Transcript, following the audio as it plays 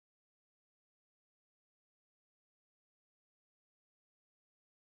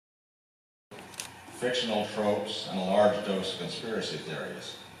fictional tropes, and a large dose of conspiracy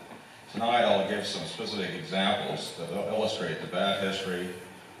theories. Tonight I'll give some specific examples that will illustrate the bad history,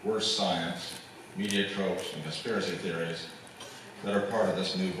 worse science, media tropes, and conspiracy theories that are part of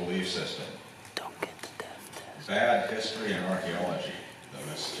this new belief system. Bad history and archaeology, the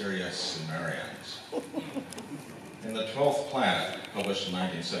mysterious Sumerians. In The 12th Planet, published in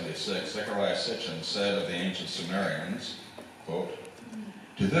 1976, Zecharia Sitchin said of the ancient Sumerians, quote,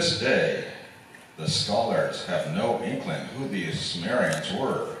 "To this day, the scholars have no inkling who these Sumerians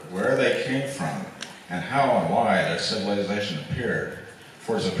were, where they came from, and how and why their civilization appeared,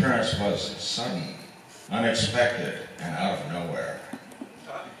 for its appearance was sudden, unexpected, and out of nowhere."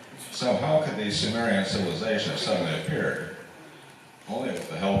 So how could the Sumerian civilization have suddenly appeared? Only with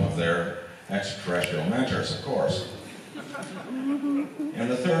the help of their extraterrestrial mentors, of course. In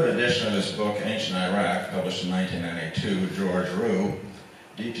the third edition of his book, Ancient Iraq, published in 1992, George Roux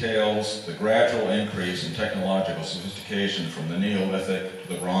details the gradual increase in technological sophistication from the Neolithic to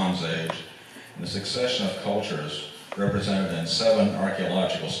the Bronze Age and the succession of cultures represented in 7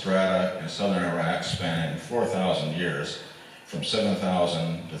 archaeological strata in southern Iraq spanning 4,000 years, from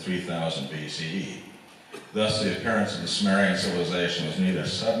 7,000 to 3,000 BCE. Thus, the appearance of the Sumerian civilization was neither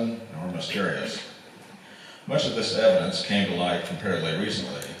sudden nor mysterious. Much of this evidence came to light comparatively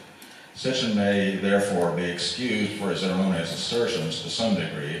recently. Sitchin may therefore be excused for his erroneous assertions to some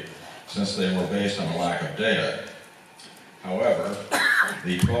degree, since they were based on a lack of data. However,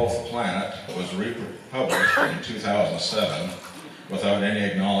 The 12th Planet was republished in 2007 without any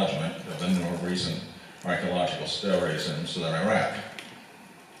acknowledgement of the more recent archaeological stories in southern Iraq.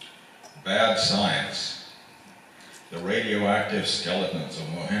 Bad science. The radioactive skeletons of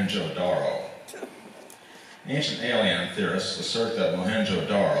Mohenjo-Daro. Ancient alien theorists assert that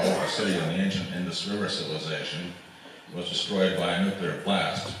Mohenjo-Daro, a city in the ancient Indus River civilization, was destroyed by a nuclear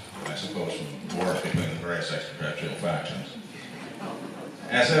blast, I suppose from war between the various extraterrestrial factions.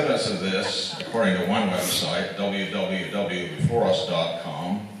 As evidence of this, according to one website,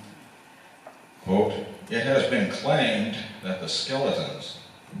 www.beforeus.com, quote, "It has been claimed that the skeletons,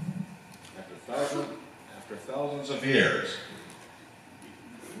 after thousands of years,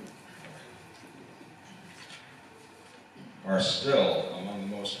 are still among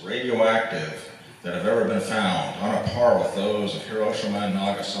the most radioactive that have ever been found, on a par with those of Hiroshima and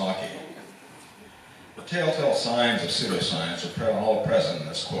Nagasaki." The telltale signs of pseudoscience are all present in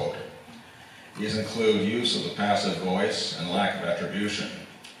this quote. These include use of the passive voice and lack of attribution.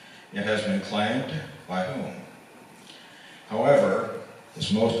 It has been claimed by whom? However, its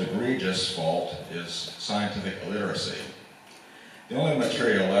most egregious fault is scientific illiteracy. The only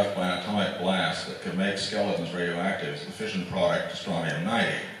material left by an atomic blast that could make skeletons radioactive is the fission product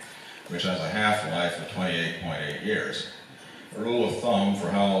strontium-90, which has a half-life of 28.8 years. A rule of thumb for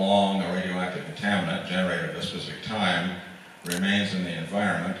how long a radioactive contaminant generated at a specific time remains in the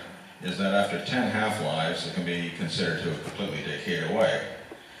environment is that after 10 half-lives, it can be considered to have completely decayed away.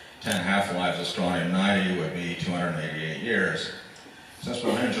 10 half-lives of strontium-90 would be 288 years. Since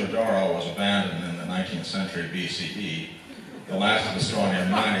Mohenjo-Daro was abandoned in the 19th century BCE, the last of the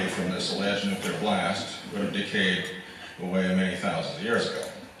strontium-90 from this alleged nuclear blast would have decayed away many thousands of years ago.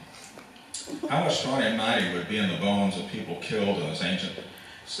 How much strontium-90 would be in the bones of people killed in this ancient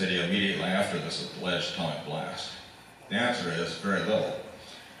city immediately after this alleged atomic blast? The answer is very little.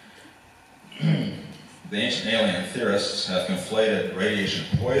 The ancient alien theorists have conflated radiation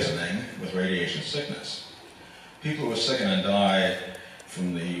poisoning with radiation sickness. People who sicken and die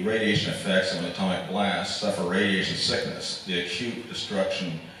from the radiation effects of an atomic blast suffer radiation sickness, the acute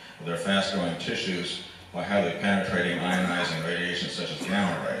destruction of their fast-growing tissues by highly penetrating ionizing radiation such as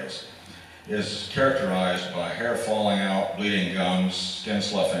gamma rays. It is characterized by hair falling out, bleeding gums, skin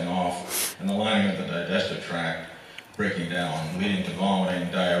sloughing off, and the lining of the digestive tract breaking down, leading to vomiting,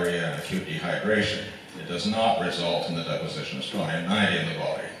 diarrhea, and acute dehydration. It does not result in the deposition of strontium-90 in the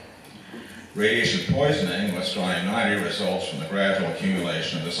body. Radiation poisoning with strontium-90 results from the gradual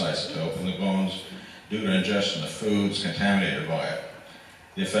accumulation of this isotope in the bones due to ingestion of foods contaminated by it.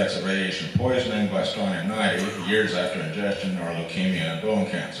 The effects of radiation poisoning by strontium-90 years after ingestion are leukemia and bone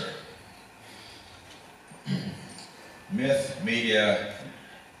cancer. Myth, media,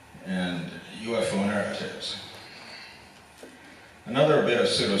 and UFO narratives. Another bit of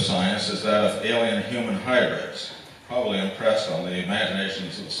pseudoscience is that of alien-human hybrids, probably impressed on the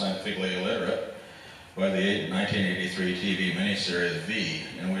imaginations of the scientifically illiterate by the 1983 TV miniseries V,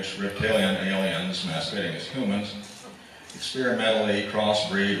 in which reptilian aliens masquerading as humans experimentally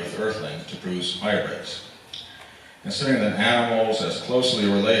crossbreed with earthlings to produce hybrids. Considering that animals as closely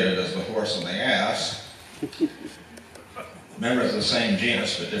related as the horse and the ass, members of the same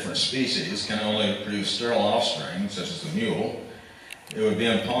genus but different species can only produce sterile offspring, such as the mule, it would be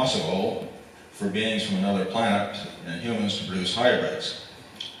impossible for beings from another planet and humans to produce hybrids.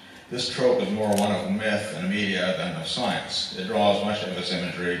 This trope is more one of myth and media than of science. It draws much of its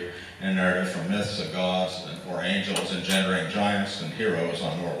imagery and narrative from myths of gods or angels engendering giants and heroes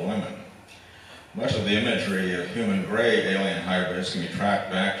on mortal women. Much of the imagery of human gray alien hybrids can be tracked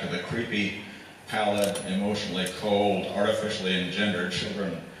back to the creepy, pallid, emotionally cold, artificially engendered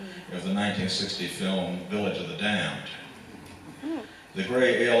children of the 1960 film Village of the Damned. The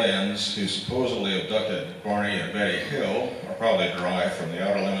gray aliens who supposedly abducted Barney and Betty Hill are probably derived from the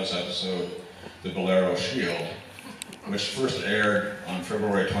Outer Limits episode, The Bolero Shield, which first aired on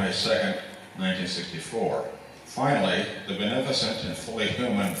February 22, 1964. Finally, the beneficent and fully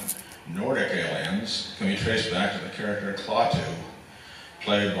human Nordic aliens can be traced back to the character Klaatu,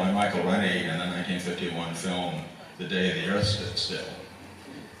 played by Michael Rennie in the 1951 film The Day the Earth Stood Still.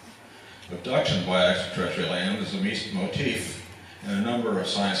 Abduction by extraterrestrial aliens is a motif in a number of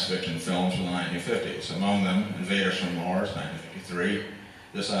science fiction films from the 1950s, among them Invaders from Mars, 1953,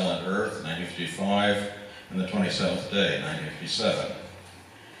 This Island Earth, 1955, and The 27th Day, 1957.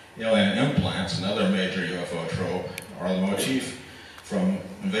 Alien implants, another major UFO trope, are the motif from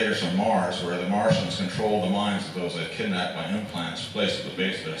Invaders from Mars, where the Martians control the minds of those they kidnap by implants placed at the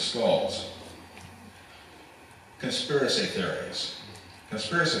base of their skulls. Conspiracy theories.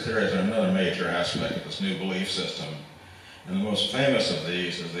 Conspiracy theories are another major aspect of this new belief system, and the most famous of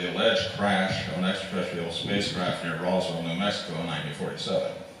these is the alleged crash of an extraterrestrial spacecraft near Roswell, New Mexico in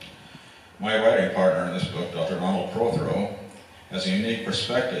 1947. My writing partner in this book, Dr. Ronald Prothero, has a unique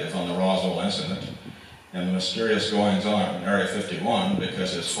perspective on the Roswell incident and the mysterious goings-on in Area 51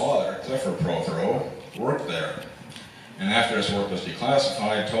 because his father, Clifford Prothero, worked there, and after his work was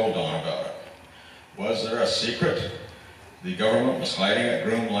declassified, told Don about it. Was there a secret the government was hiding at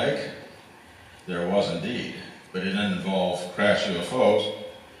Groom Lake? There was indeed, but it didn't involve crashed UFOs.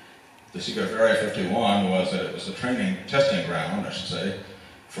 The secret of Area 51 was that it was a testing ground, I should say,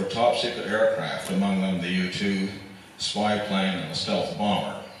 for top secret aircraft, among them the U-2 spy plane and the stealth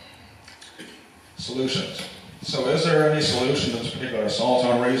bomber. Solutions. So is there any solution to this particular assault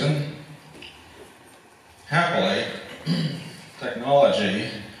on reason? Happily, technology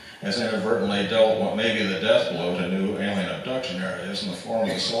has inadvertently dealt what may be the death blow to new alien abduction areas in the form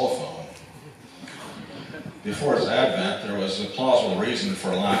of the cell phone. Before its advent, there was a plausible reason for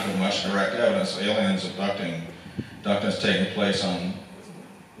lack of much direct evidence of aliens abductions taking place on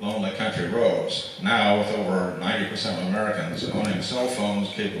lonely country roads. Now, with over 90% of Americans owning cell phones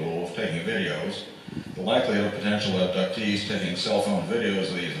capable of taking videos, the likelihood of potential abductees taking cell phone videos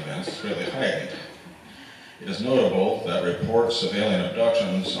of these events is really heightened. It is notable that reports of alien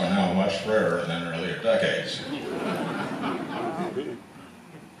abductions are now much rarer than in earlier decades.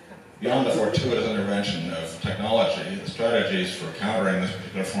 Beyond the fortuitous intervention of technology, the strategies for countering this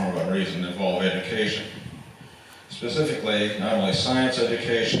particular form of unreason involve education. Specifically, not only science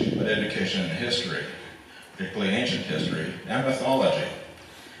education, but education in history, particularly ancient history, and mythology.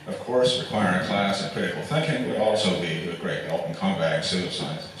 Of course, requiring a class in critical thinking would also be of great help in combating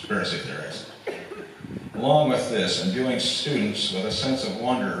pseudoscience conspiracy theories. Along with this, imbuing students with a sense of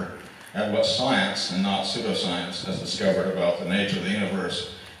wonder at what science, and not pseudoscience, has discovered about the nature of the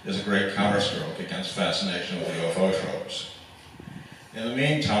universe is a great counterstroke against fascination with UFO tropes. In the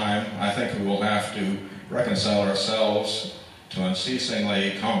meantime, I think we will have to reconcile ourselves to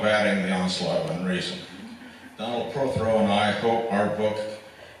unceasingly combating the onslaught of unreason. Donald Prothero and I hope our book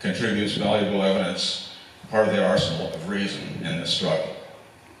contributes valuable evidence, part of the arsenal of reason in this struggle.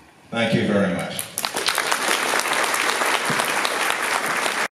 Thank you very much.